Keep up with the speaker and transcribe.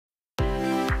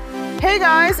Hey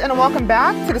guys, and welcome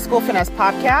back to the School Finesse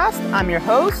Podcast. I'm your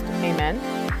host, Amen.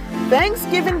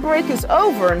 Thanksgiving break is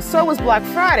over and so is Black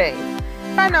Friday.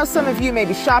 I know some of you may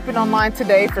be shopping online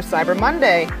today for Cyber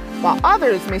Monday, while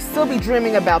others may still be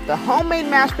dreaming about the homemade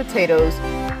mashed potatoes,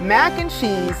 mac and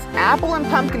cheese, apple and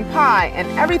pumpkin pie, and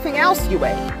everything else you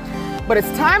ate. But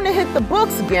it's time to hit the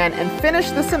books again and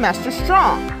finish the semester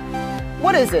strong.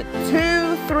 What is it,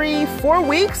 2, 3, 4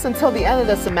 weeks until the end of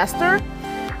the semester?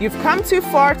 You've come too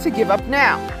far to give up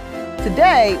now.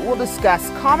 Today, we'll discuss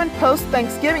common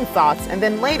post-Thanksgiving thoughts, and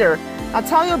then later, I'll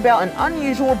tell you about an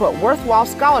unusual but worthwhile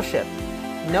scholarship.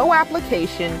 No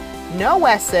application, no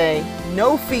essay,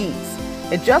 no fees.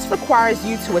 It just requires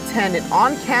you to attend an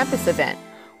on-campus event.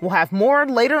 We'll have more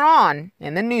later on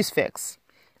in the News Fix.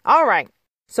 All right,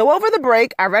 so over the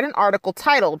break, I read an article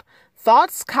titled,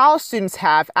 Thoughts College Students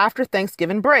Have After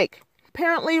Thanksgiving Break.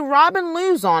 Apparently, Robin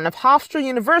Luzon of Hofstra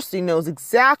University knows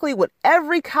exactly what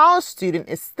every college student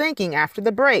is thinking after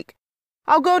the break.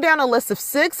 I'll go down a list of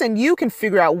 6 and you can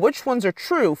figure out which ones are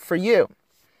true for you.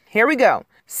 Here we go.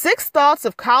 6 thoughts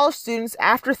of college students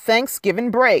after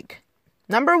Thanksgiving break.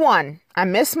 Number 1, I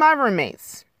miss my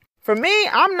roommates. For me,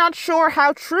 I'm not sure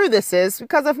how true this is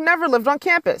because I've never lived on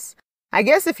campus. I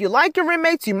guess if you like your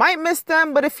roommates, you might miss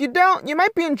them, but if you don't, you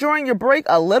might be enjoying your break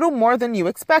a little more than you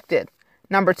expected.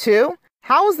 Number 2,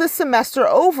 how is this semester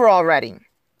over already?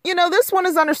 You know, this one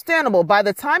is understandable. By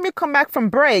the time you come back from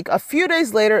break, a few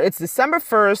days later, it's December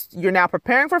 1st, you're now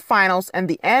preparing for finals, and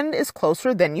the end is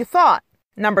closer than you thought.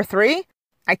 Number 3,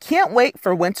 I can't wait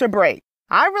for winter break.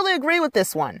 I really agree with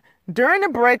this one. During the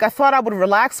break, I thought I would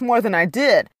relax more than I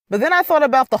did. But then I thought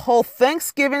about the whole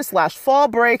Thanksgiving/fall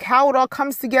break, how it all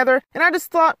comes together. And I just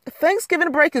thought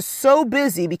Thanksgiving break is so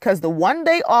busy because the one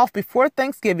day off before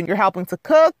Thanksgiving, you're helping to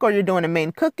cook or you're doing the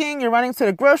main cooking, you're running to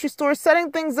the grocery store,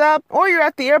 setting things up, or you're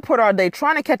at the airport all day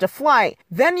trying to catch a flight.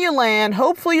 Then you land,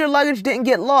 hopefully your luggage didn't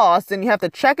get lost, and you have to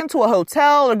check into a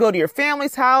hotel or go to your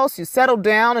family's house, you settle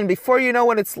down, and before you know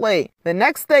it, it's late. The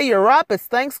next day you're up, it's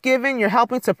Thanksgiving, you're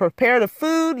helping to prepare the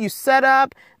food, you set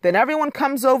up, then everyone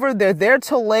comes over, they're there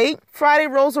till late. Friday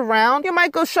rolls around, you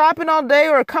might go shopping all day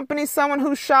or accompany someone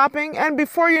who's shopping, and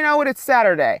before you know it, it's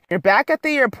Saturday. You're back at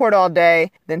the airport all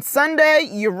day, then Sunday,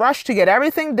 you rush to get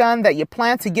everything done that you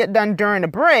plan to get done during the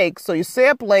break, so you stay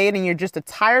up late and you're just a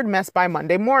tired mess by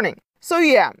Monday morning. So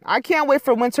yeah, I can't wait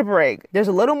for winter break. There's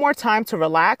a little more time to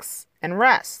relax and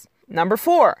rest. Number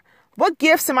 4, what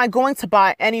gifts am I going to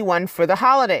buy anyone for the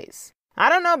holidays? I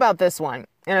don't know about this one.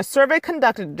 In a survey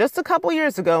conducted just a couple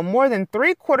years ago, more than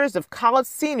 3/4 of college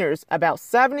seniors, about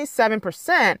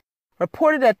 77%,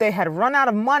 reported that they had run out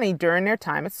of money during their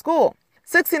time at school.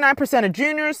 69% of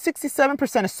juniors,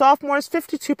 67% of sophomores,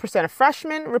 52% of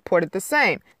freshmen reported the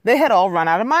same. They had all run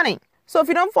out of money. So if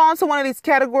you don't fall into one of these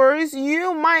categories,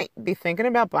 you might be thinking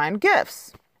about buying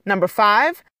gifts. Number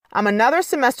 5, I'm another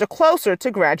semester closer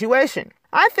to graduation.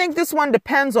 I think this one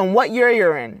depends on what year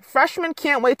you're in. Freshmen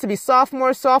can't wait to be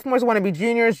sophomores, sophomores want to be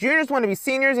juniors, juniors want to be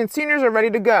seniors, and seniors are ready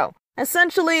to go.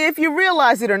 Essentially, if you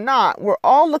realize it or not, we're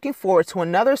all looking forward to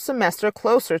another semester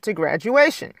closer to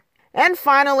graduation. And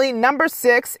finally, number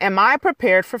 6, am I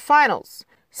prepared for finals?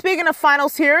 Speaking of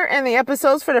finals here, in the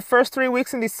episodes for the first 3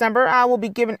 weeks in December, I will be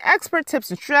giving expert tips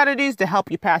and strategies to help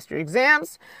you pass your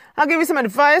exams. I'll give you some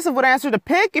advice of what answer to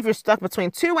pick if you're stuck between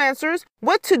 2 answers,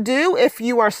 what to do if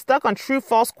you are stuck on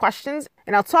true-false questions,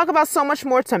 and I'll talk about so much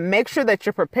more to make sure that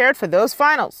you're prepared for those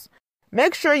finals.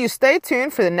 Make sure you stay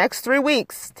tuned for the next 3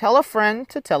 weeks. Tell a friend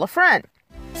to tell a friend.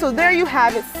 So there you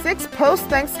have it, 6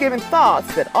 post-Thanksgiving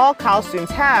thoughts that all college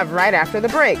students have right after the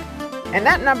break. And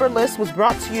that number list was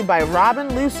brought to you by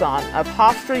Robin Luzon of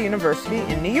Hofstra University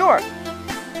in New York.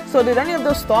 So did any of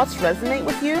those thoughts resonate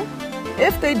with you?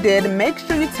 If they did, make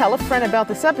sure you tell a friend about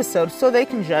this episode so they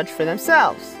can judge for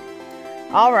themselves.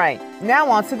 All right, now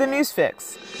on to the News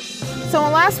Fix. So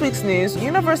in last week's news,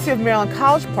 University of Maryland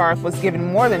College Park was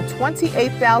giving more than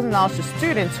 $28,000 to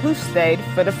students who stayed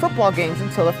for the football games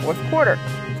until the fourth quarter.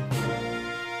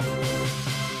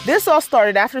 This all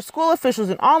started after school officials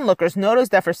and onlookers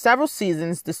noticed that for several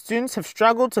seasons, the students have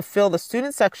struggled to fill the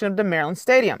student section of the Maryland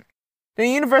Stadium. The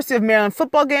University of Maryland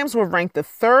football games were ranked the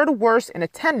 3rd worst in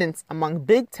attendance among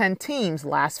Big Ten teams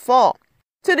last fall.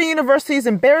 To the university's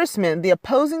embarrassment, the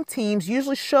opposing teams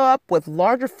usually show up with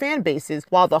larger fan bases,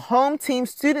 while the home team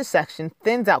student section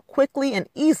thins out quickly and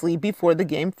easily before the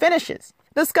game finishes.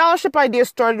 The scholarship idea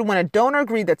started when a donor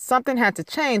agreed that something had to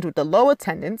change with the low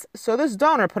attendance, so this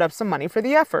donor put up some money for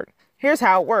the effort. Here's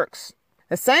how it works.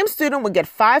 The same student would get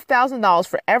 $5,000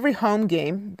 for every home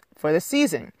game for the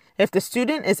season. If the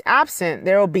student is absent,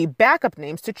 there will be backup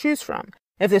names to choose from.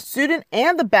 If the student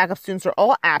and the backup students are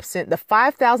all absent, the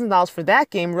 $5,000 for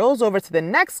that game rolls over to the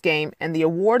next game and the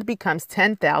award becomes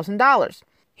 $10,000.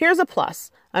 Here's a plus.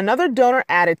 Another donor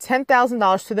added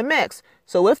 $10,000 to the mix,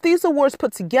 so if these awards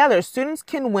put together, students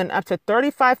can win up to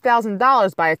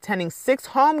 $35,000 by attending 6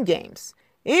 home games.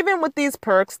 Even with these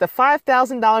perks, the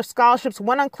 $5,000 scholarships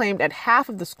went unclaimed at half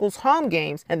of the school's home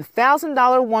games, and the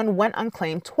 $1,000 one went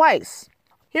unclaimed twice.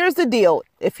 Here's the deal.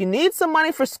 If you need some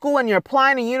money for school and you're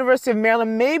applying to University of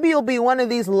Maryland, maybe you'll be one of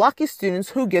these lucky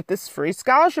students who get this free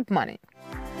scholarship money.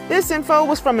 This info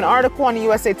was from an article on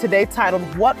USA Today titled,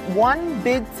 "What One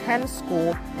Big Ten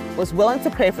School Was Willing to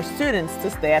Pay for Students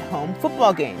to Stay at Home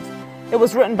Football Games." It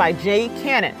was written by Jay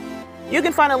Cannon. You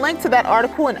can find a link to that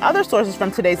article and other sources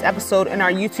from today's episode in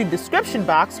our YouTube description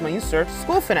box when you search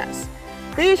School Finesse.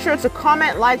 Be sure to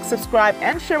comment, like, subscribe,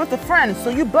 and share with a friend so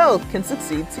you both can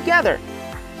succeed together.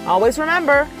 Always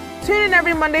remember, tune in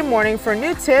every Monday morning for a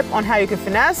new tip on how you can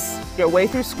finesse your way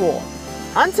through school.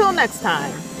 Until next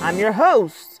time, I'm your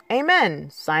host,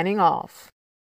 Amen, signing off.